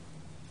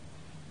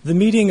The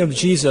meeting of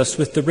Jesus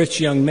with the rich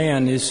young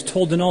man is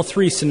told in all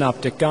three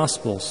synoptic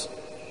Gospels.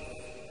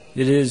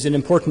 It is an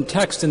important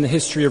text in the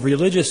history of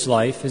religious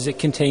life as it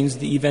contains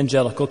the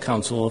evangelical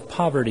counsel of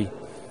poverty.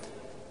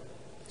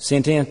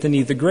 St.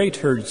 Anthony the Great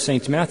heard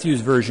St.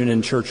 Matthew's version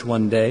in church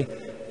one day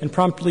and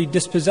promptly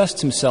dispossessed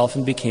himself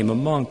and became a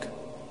monk.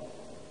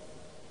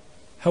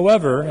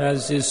 However,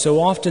 as is so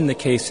often the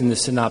case in the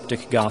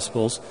synoptic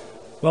Gospels,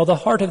 while the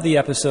heart of the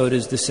episode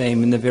is the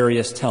same in the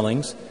various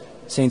tellings,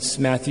 Saints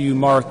Matthew,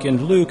 Mark,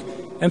 and Luke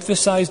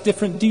emphasize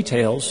different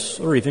details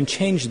or even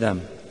change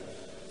them.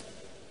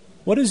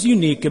 What is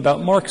unique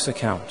about Mark's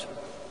account?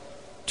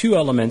 Two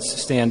elements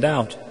stand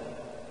out.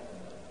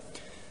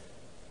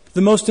 The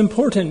most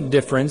important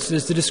difference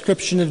is the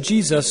description of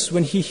Jesus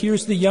when he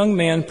hears the young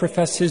man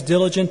profess his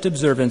diligent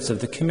observance of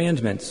the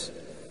commandments.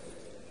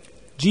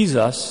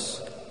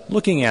 Jesus,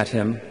 looking at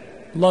him,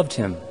 loved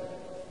him,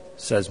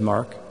 says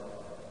Mark.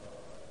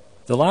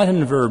 The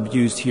Latin verb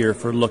used here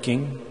for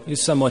looking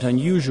is somewhat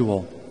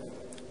unusual.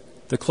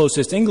 The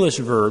closest English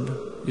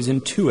verb is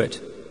intuit.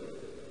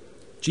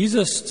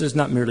 Jesus does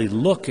not merely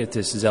look at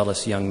this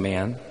zealous young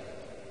man.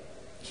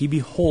 He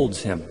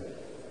beholds him.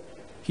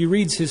 He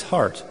reads his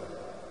heart.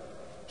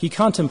 He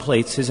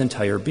contemplates his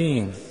entire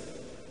being,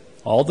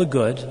 all the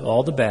good,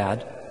 all the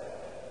bad,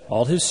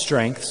 all his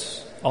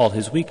strengths, all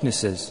his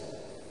weaknesses.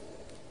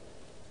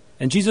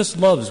 And Jesus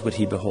loves what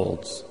he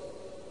beholds.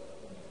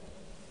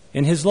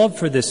 In his love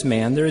for this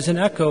man, there is an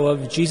echo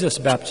of Jesus'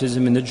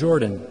 baptism in the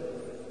Jordan.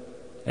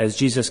 As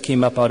Jesus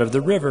came up out of the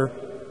river,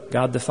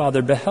 God the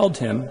Father beheld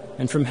him,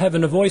 and from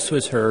heaven a voice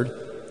was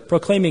heard,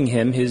 proclaiming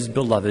him his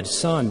beloved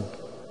Son.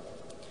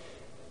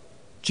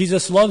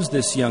 Jesus loves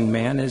this young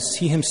man as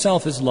he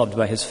himself is loved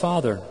by his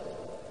Father.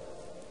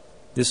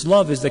 This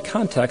love is the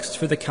context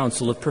for the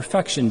counsel of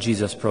perfection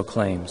Jesus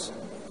proclaims.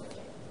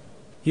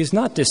 He is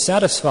not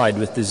dissatisfied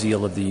with the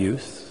zeal of the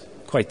youth,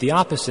 quite the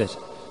opposite.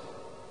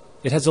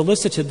 It has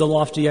elicited the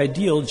lofty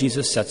ideal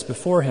Jesus sets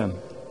before him.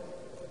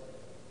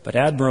 But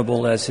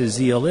admirable as his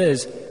zeal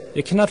is,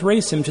 it cannot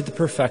raise him to the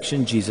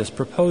perfection Jesus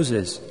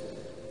proposes.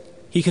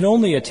 He can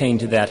only attain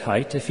to that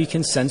height if he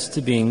consents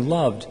to being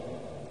loved,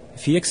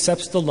 if he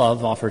accepts the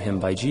love offered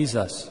him by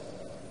Jesus.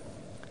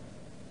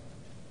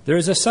 There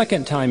is a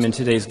second time in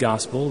today's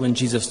gospel when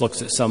Jesus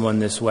looks at someone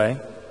this way.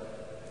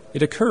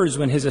 It occurs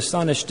when his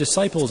astonished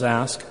disciples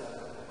ask,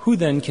 "Who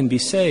then can be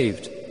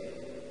saved?"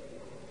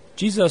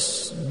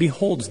 Jesus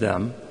beholds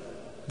them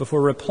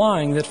before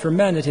replying that for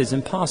men it is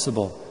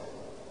impossible,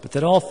 but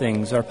that all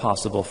things are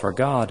possible for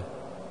God.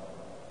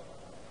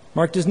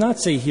 Mark does not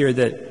say here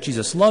that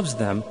Jesus loves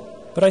them,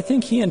 but I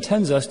think he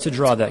intends us to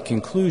draw that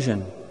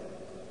conclusion.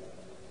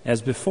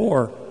 As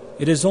before,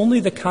 it is only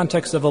the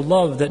context of a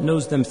love that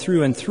knows them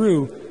through and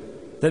through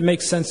that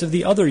makes sense of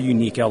the other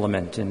unique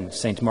element in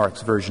St.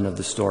 Mark's version of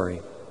the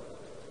story.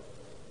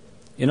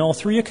 In all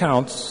three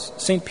accounts,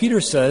 St. Peter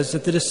says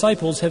that the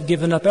disciples have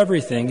given up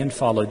everything and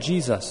followed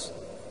Jesus.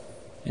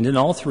 And in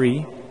all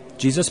three,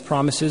 Jesus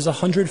promises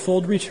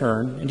 100-fold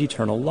return and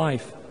eternal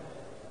life.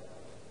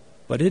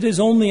 But it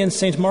is only in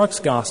St. Mark's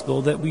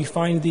Gospel that we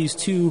find these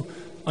two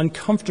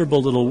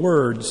uncomfortable little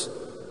words,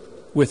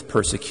 "with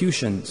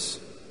persecutions."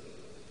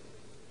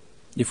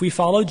 If we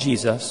follow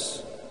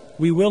Jesus,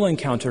 we will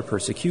encounter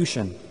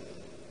persecution.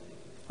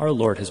 Our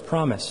Lord has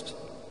promised.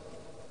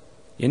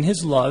 In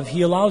his love,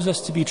 he allows us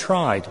to be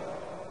tried,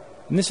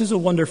 and this is a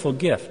wonderful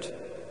gift.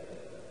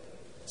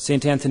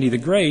 St. Anthony the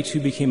Great, who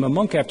became a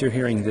monk after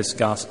hearing this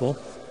gospel,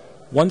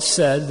 once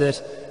said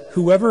that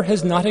whoever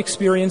has not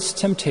experienced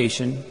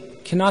temptation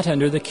cannot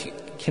enter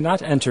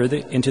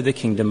into the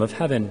kingdom of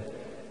heaven.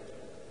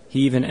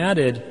 He even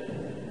added,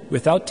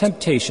 "Without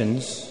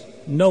temptations,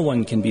 no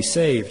one can be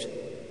saved."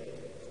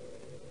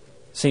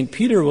 St.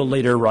 Peter will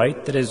later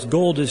write that as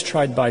gold is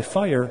tried by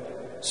fire,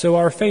 so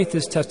our faith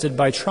is tested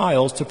by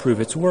trials to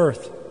prove its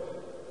worth.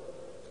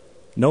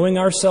 Knowing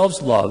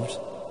ourselves loved,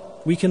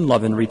 we can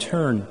love in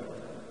return.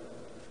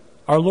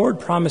 Our Lord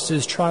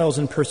promises trials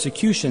and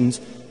persecutions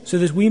so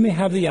that we may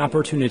have the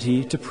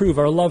opportunity to prove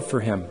our love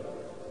for him.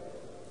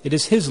 It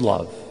is his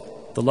love,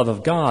 the love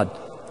of God,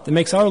 that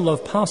makes our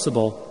love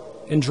possible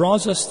and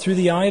draws us through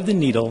the eye of the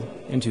needle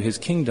into his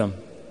kingdom.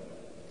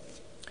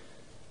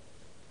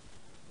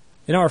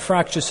 In our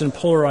fractious and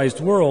polarized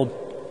world,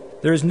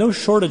 there is no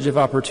shortage of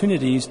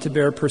opportunities to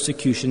bear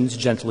persecutions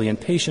gently and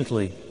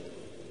patiently.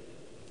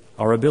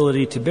 Our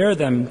ability to bear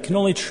them can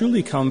only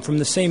truly come from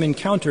the same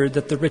encounter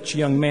that the rich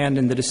young man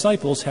and the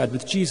disciples had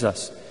with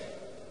Jesus,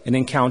 an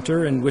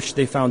encounter in which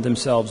they found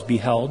themselves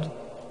beheld,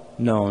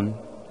 known,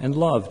 and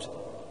loved.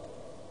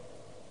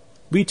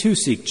 We too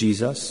seek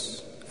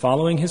Jesus,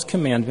 following his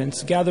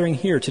commandments, gathering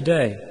here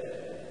today.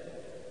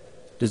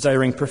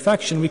 Desiring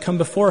perfection, we come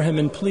before him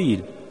and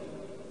plead,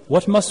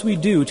 "What must we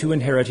do to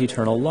inherit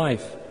eternal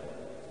life?"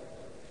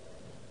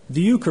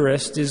 The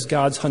Eucharist is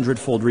God's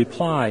 100-fold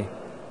reply,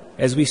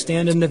 as we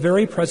stand in the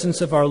very presence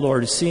of our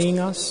Lord, seeing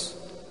us,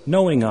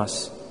 knowing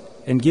us,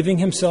 and giving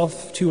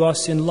himself to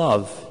us in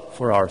love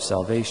for our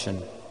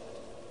salvation.